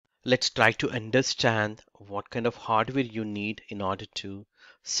Let's try to understand what kind of hardware you need in order to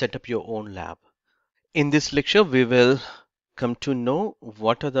set up your own lab. In this lecture, we will come to know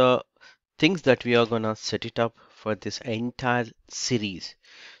what are the things that we are gonna set it up for this entire series.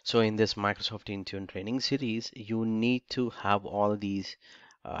 So in this Microsoft Intune training series, you need to have all these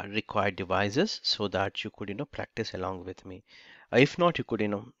required devices so that you could, practice along with me. If not, you could,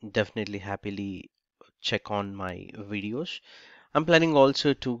 definitely happily check on my videos. I'm planning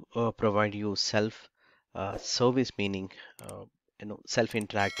also to provide you self service, meaning self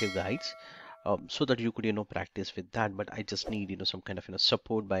interactive guides, so that you could practice with that. But I just need some kind of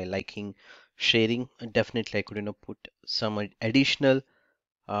support by liking, sharing. And definitely I could put some additional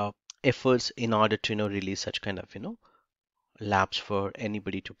uh, efforts in order to release such kind of labs for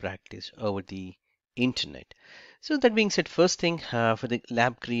anybody to practice over the internet. So that being said, first thing for the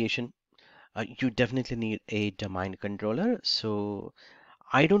lab creation, you definitely need a domain controller. So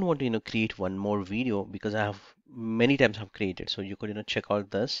I don't want to create one more video because I have many times have created. So you could check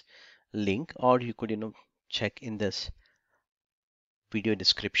out this link, or you could check in this video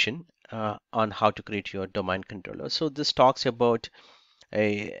description on how to create your domain controller. So this talks about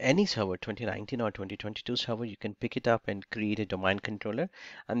any server, 2019 or 2022 server. You can pick it up and create a domain controller,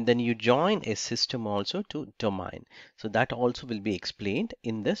 and then you join a system also to domain. So that also will be explained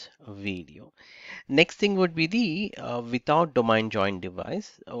in this video. Next thing would be the without domain join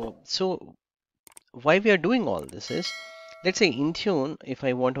device. So why we are doing all this is, let's say Intune, if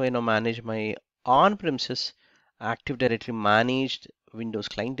I want to manage my on-premises Active Directory managed Windows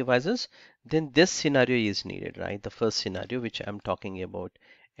client devices, then this scenario is needed, right? The first scenario which I'm talking about,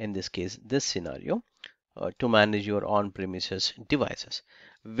 in this case, this scenario, to manage your on-premises devices.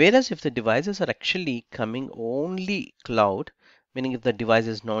 Whereas if the devices are actually coming only cloud, meaning if the device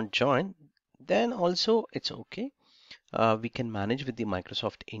is not joined, then also it's okay. We can manage with the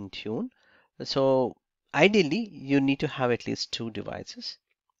Microsoft Intune. So ideally, you need to have at least two devices.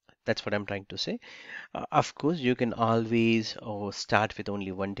 That's what I'm trying to say. Of course, you can always start with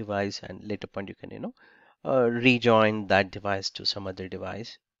only one device, and later point you can, rejoin that device to some other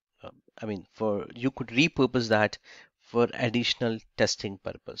device. I mean, for you could repurpose that for additional testing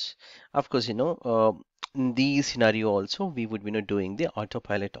purpose. Of course, in these scenario also we would be doing the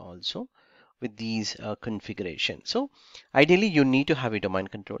autopilot also with these configurations. So ideally, you need to have a domain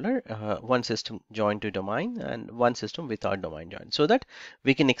controller, one system joined to domain and one system without domain joined, so that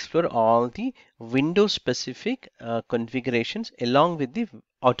we can explore all the Windows specific configurations along with the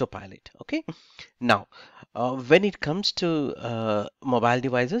autopilot. Okay. Now, when it comes to mobile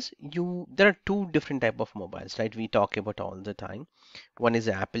devices, there are two different type of mobiles, right? We talk about all the time. One is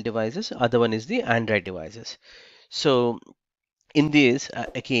the Apple devices, other one is the Android devices. So in this,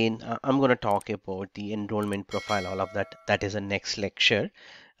 again, I'm going to talk about the enrollment profile, all of that. That is a next lecture.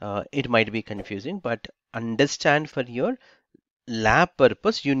 It might be confusing, but understand, for your lab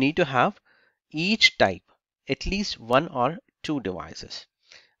purpose, you need to have each type, at least one or two devices.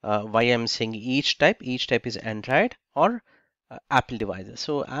 Why I'm saying each type is Android or Apple devices.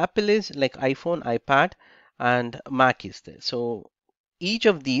 So Apple is like iPhone, iPad, and Mac is there. So each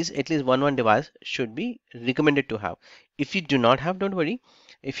of these, at least one device should be recommended to have. If you do not have, don't worry.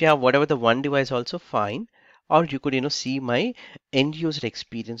 If you have whatever the one device, also fine. Or you could see my end user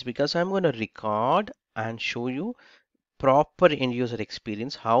experience, because I'm going to record and show you proper end user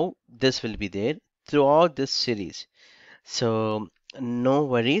experience how this will be there throughout this series. So no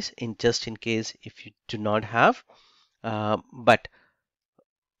worries, in just in case if you do not have, but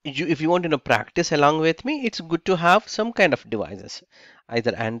if you want to practice along with me, it's good to have some kind of devices,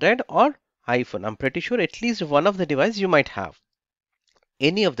 either Android or iPhone. I'm pretty sure at least one of the device you might have,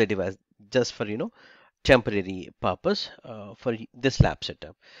 any of the device, just for temporary purpose for this lab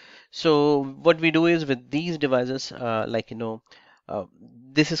setup. So what we do is, with these devices, uh,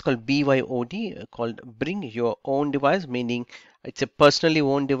 this is called BYOD, called bring your own device, meaning it's a personally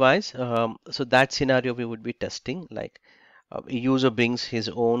owned device. So that scenario we would be testing, like a user brings his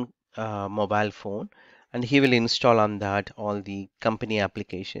own mobile phone, and he will install on that all the company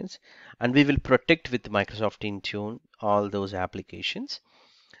applications, and we will protect with Microsoft Intune all those applications,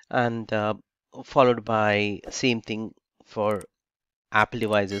 and followed by same thing for Apple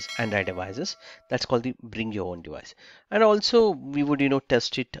devices, Android devices. That's called the bring your own device. And also we would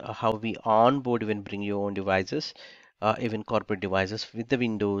test it, how we onboard even bring your own devices, even corporate devices with the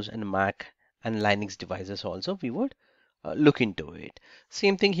Windows and Mac and Linux devices also we would look into it.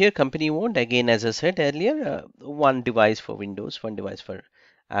 Same thing here, company owned. Again, as I said earlier, one device for Windows, one device for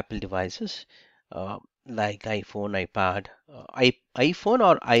Apple devices, uh, like iPhone, iPad, iPhone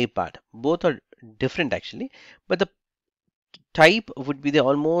or iPad. Both are different actually, but the type would be the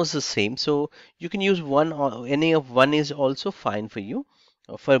almost the same. So you can use one or any of one is also fine for you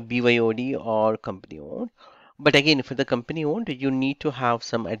for BYOD or company owned. But again, for the company owned, you need to have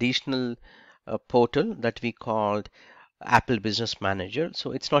some additional portal that we called Apple Business Manager.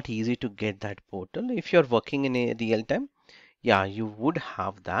 So it's not easy to get that portal. If you're working in a real time, yeah, you would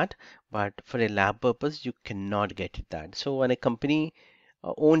have that, but for a lab purpose, you cannot get it that. So on a company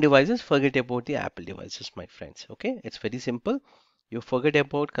own devices, forget about the Apple devices, my friends. Okay, it's very simple. You forget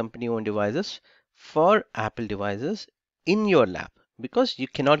about company owned devices for Apple devices in your lab because you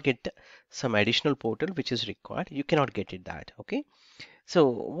cannot get some additional portal which is required. You cannot get it that. Okay. So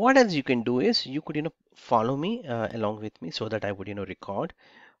what else you can do is you could, follow me along with me so that I would, record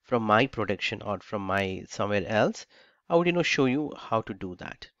from my production or from my somewhere else. I would, show you how to do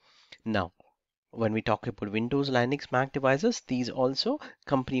that. Now, when we talk about Windows, Linux, Mac devices, these also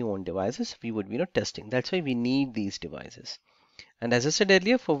company-owned devices, we would be, testing. That's why we need these devices. And as I said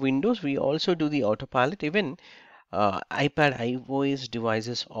earlier, for Windows, we also do the autopilot. Even iPad, iOS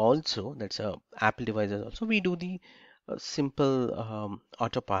devices also, that's Apple devices also, we do the simple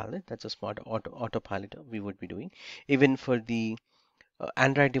autopilot. That's a smart autopilot we would be doing. Even for the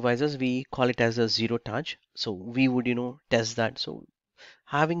Android devices, we call it as a zero touch. So we would, test that. So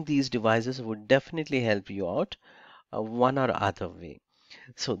having these devices would definitely help you out one or other way.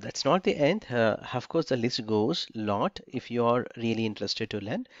 So that's not the end. Of course, the list goes lot if you are really interested to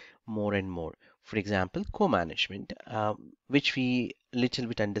learn more and more. For example, co-management, which we little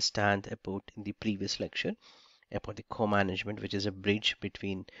bit understand about in the previous lecture about the co-management, which is a bridge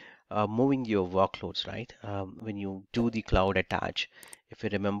between moving your workloads, right? When you do the cloud attach, if you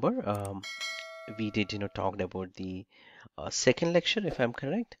remember, we did, talked about the second lecture, if I'm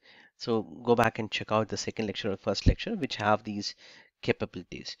correct. So go back and check out the second lecture or first lecture, which have these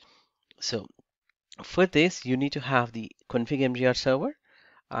capabilities. So for this, you need to have the ConfigMgr server,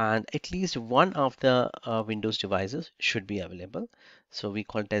 and at least one of the Windows devices should be available. So we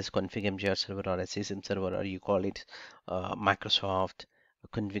call it as ConfigMgr server or SSM server, or you call it Microsoft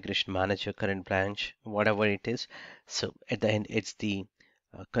Configuration Manager, current branch, whatever it is. So at the end, it's the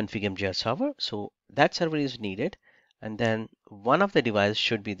ConfigMgr server. So that server is needed, and then one of the devices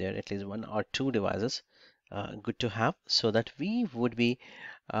should be there, at least one or two devices, good to have, so that we would be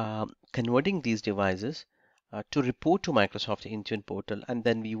converting these devices to report to Microsoft Intune portal, and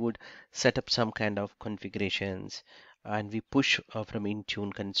then we would set up some kind of configurations, and we push from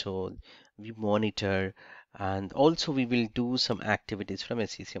Intune console, we monitor, and also we will do some activities from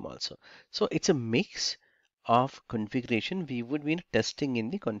SCCM also. So it's a mix of configuration we would be testing in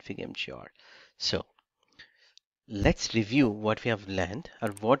the ConfigMgr. So let's review what we have learned or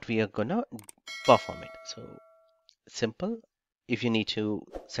what we are gonna perform it. So simple. If you need to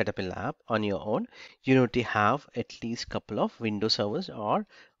set up a lab on your own, you need to have at least couple of Windows servers or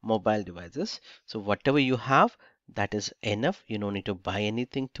mobile devices. So whatever you have, that is enough. You don't need to buy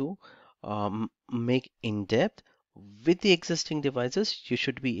anything to make in depth. With the existing devices, you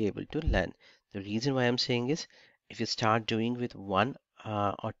should be able to learn. The reason why I'm saying is if you start doing with one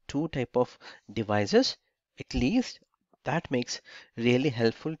or two type of devices, at least that makes really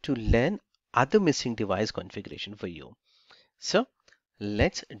helpful to learn other missing device configuration for you. So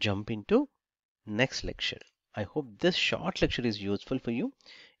let's jump into next lecture. I hope this short lecture is useful for you.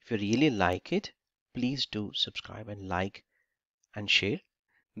 If you really like it, please do subscribe and like and share.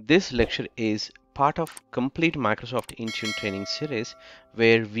 This lecture is part of complete Microsoft Intune training series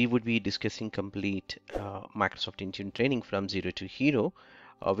where we would be discussing complete Microsoft Intune training from zero to hero,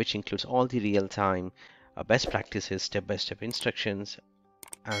 which includes all the real-time best practices, step-by-step instructions,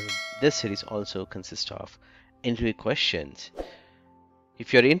 and this series also consists of interview questions.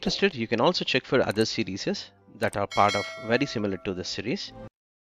 If you're interested, you can also check for other series that are part of very similar to this series.